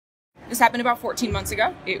This happened about 14 months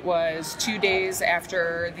ago. It was 2 days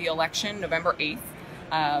after the election, November 8th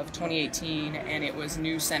of 2018, and it was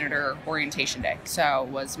new senator orientation day. So it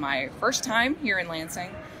was my first time here in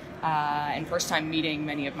Lansing and first time meeting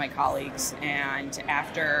many of my colleagues. And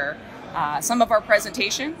after some of our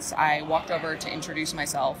presentations, I walked over to introduce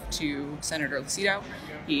myself to Senator Lucido.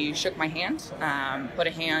 He shook my hand, put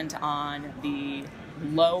a hand on the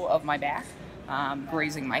low of my back,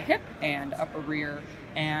 grazing my hip and upper rear,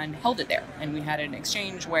 and held it there. And we had an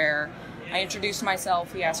exchange where I introduced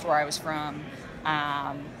myself, he asked where I was from,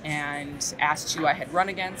 and asked who I had run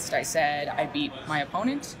against. I said I beat my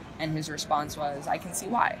opponent, and his response was, "I can see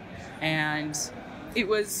why." And it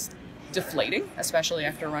was deflating, especially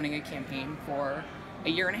after running a campaign for a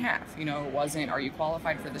year and a half. You know, it wasn't, "Are you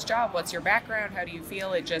qualified for this job? What's your background? How do you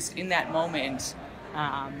feel?" It just, in that moment,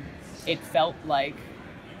 it felt like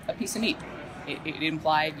a piece of meat. It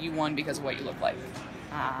implied you won because of what you look like.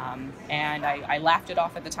 And I laughed it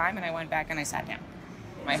off at the time, and I went back and I sat down.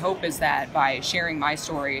 My hope is that by sharing my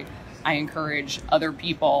story, I encourage other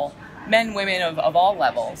people, men, women of all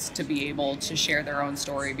levels, to be able to share their own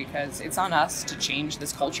story, because it's on us to change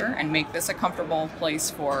this culture and make this a comfortable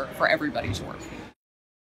place for everybody to work.